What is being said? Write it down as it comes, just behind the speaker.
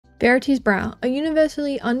Verity's Brow, a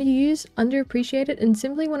universally underused, underappreciated, and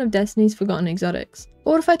simply one of Destiny's forgotten exotics.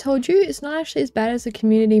 But what if I told you it's not actually as bad as the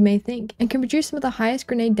community may think, and can produce some of the highest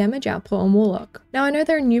grenade damage output on Warlock? Now I know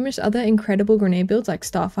there are numerous other incredible grenade builds like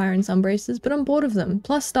Starfire and Sunbraces, but I'm bored of them.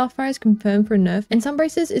 Plus Starfire is confirmed for a nerf, and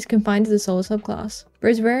Sunbraces is confined to the solo subclass.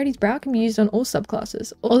 Whereas Verity's Brow can be used on all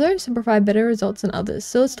subclasses, although some provide better results than others,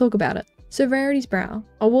 so let's talk about it. So Verity's Brow,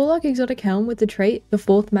 a Warlock exotic helm with the trait The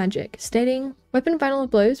Fourth Magic, stating, weapon final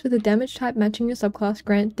blows with a damage type matching your subclass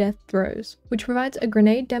grant death throws, which provides a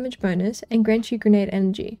grenade damage bonus and grants you grenade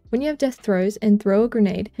energy. When you have death throws and throw a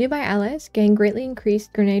grenade, nearby allies gain greatly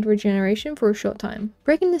increased grenade regeneration for a short time.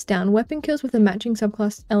 Breaking this down, weapon kills with a matching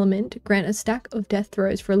subclass element grant a stack of death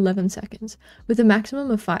throws for 11 seconds, with a maximum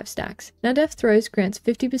of 5 stacks. Now death throws grants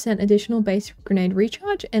 50% additional base grenade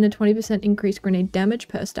recharge and a 20% increased grenade damage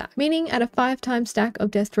per stack, meaning at a 5-time stack of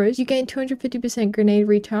death throws you gain 250% grenade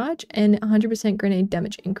recharge and 100% grenade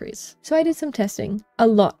damage increase. So I did some testing, a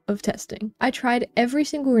lot of testing. I tried every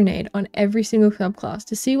single grenade on every single subclass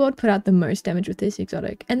to see what would put out the most damage with this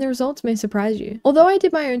exotic, and the results may surprise you. Although I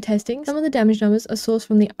did my own testing, some of the damage numbers are sourced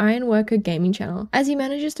from the Ironworker gaming channel, as he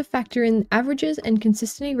manages to factor in averages and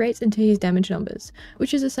consistency rates into his damage numbers,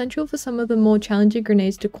 which is essential for some of the more challenging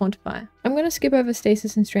grenades to quantify. I'm going to skip over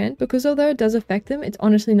Stasis and Strand because although it does affect them, it's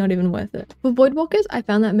honestly not even worth it. For Voidwalkers, I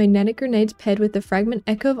found that magnetic grenades paired with the Fragment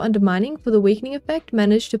Echo of Undermining for the weakening effect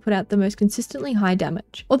managed to put out the most consistently high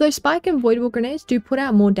damage. Although Spike and Voidwall grenades do put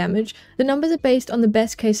out more damage, the numbers are based on the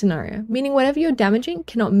best case scenario, meaning whatever you're damaging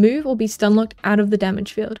cannot move or be stun locked out of the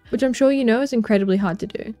damage field, which I'm sure you know is incredibly hard to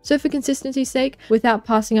do. So for consistency's sake, without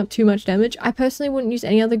passing up too much damage, I personally wouldn't use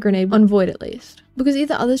any other grenade on Void at least. Because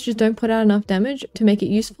either others just don't put out enough damage to make it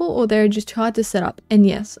useful, or they're just too hard to set up, and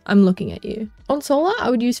yes, I'm looking at you. On Solar, I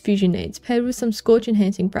would use Fusion Nades, paired with some Scorch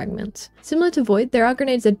enhancing fragments. Similar to Void, there are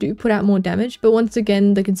grenades that do put out more damage, but once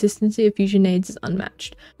again, the consistency of Fusion Nades is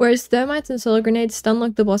unmatched. Whereas Thermites and Solar Grenades stun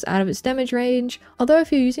lock the boss out of its damage range, although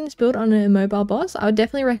if you're using this build on an immobile boss, I would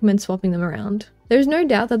definitely recommend swapping them around. There is no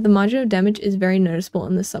doubt that the margin of damage is very noticeable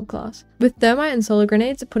in this subclass, with Thermite and Solar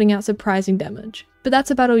Grenades putting out surprising damage. But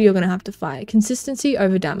that's a battle you're going to have to fight, consistency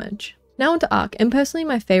over damage. Now onto Arc, and personally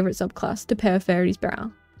my favourite subclass to pair with Verity's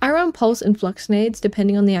Brow. I run Pulse and Flux Nades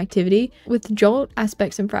depending on the activity, with Jolt,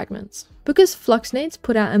 Aspects and Fragments. Because Flux Nades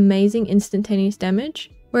put out amazing instantaneous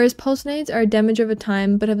damage, whereas Pulse Nades are a damage over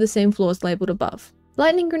time but have the same flaws labelled above.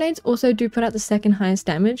 Lightning Grenades also do put out the second highest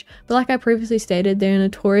damage, but like I previously stated, they are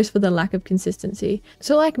notorious for the lack of consistency.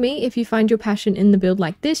 So like me, if you find your passion in the build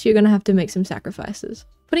like this, you're going to have to make some sacrifices.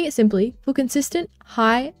 Putting it simply, for consistent,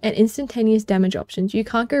 high, and instantaneous damage options, you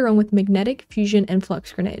can't go wrong with Magnetic, Fusion, and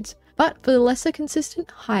Flux Grenades. But for the lesser consistent,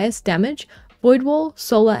 highest damage, Void Wall,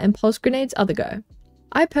 Solar, and Pulse Grenades are the go.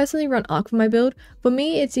 I personally run Arc for my build. For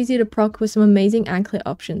me, it's easy to proc with some amazing anklet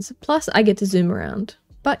options, plus I get to zoom around.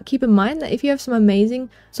 But keep in mind that if you have some amazing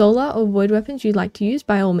Solar or Void weapons you'd like to use,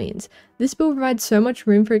 by all means. This build provides so much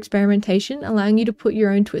room for experimentation, allowing you to put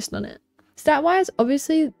your own twist on it. Stat-wise,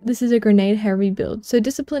 obviously this is a grenade heavy build, so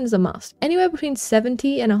discipline is a must. Anywhere between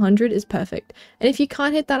 70 and 100 is perfect, and if you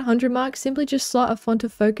can't hit that 100 mark, simply just slot a Font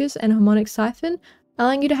of Focus and Harmonic Siphon,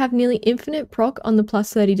 allowing you to have nearly infinite proc on the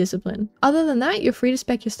plus 30 discipline. Other than that, you're free to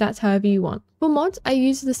spec your stats however you want. For mods, I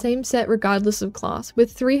use the same set regardless of class,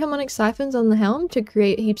 with 3 Harmonic Siphons on the helm to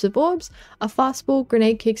create heaps of orbs, a fastball,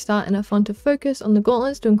 grenade kickstart, and a Font of Focus on the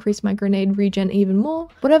gauntlets to increase my grenade regen even more,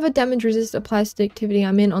 whatever damage resist applies to the activity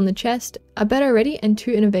I'm in on the chest, a Better Ready and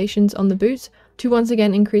 2 innovations on the boots to once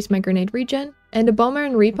again increase my grenade regen, and a Bomber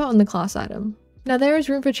and Reaper on the class item. Now there is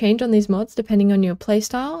room for change on these mods depending on your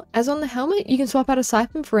playstyle, as on the helmet you can swap out a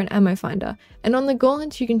siphon for an ammo finder, and on the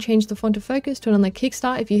gauntlets you can change the Font of Focus to another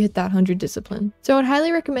kickstart if you hit that 100 discipline. So I'd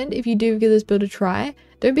highly recommend if you do give this build a try,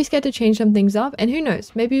 don't be scared to change some things up, and who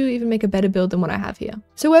knows, maybe you'll even make a better build than what I have here.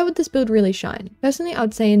 So where would this build really shine? Personally, I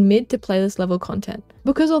would say in mid to playlist level content,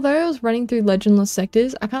 because although I was running through Legend Lost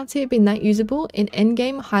sectors, I can't see it being that usable in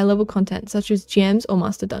endgame high level content such as GMs or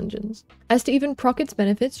Master Dungeons. As to even proc its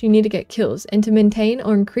benefits, you need to get kills, and to maintain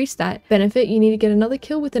or increase that benefit, you need to get another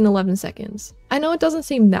kill within 11 seconds. I know it doesn't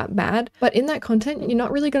seem that bad, but in that content, you're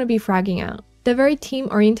not really going to be fragging out. They're very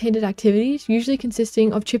team-orientated activities, usually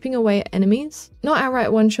consisting of chipping away at enemies, not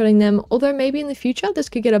outright one-shotting them, although maybe in the future this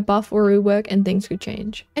could get a buff or rework and things could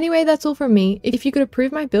change. Anyway, that's all from me. If you could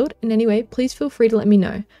approve my build in any way, please feel free to let me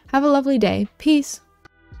know. Have a lovely day. Peace!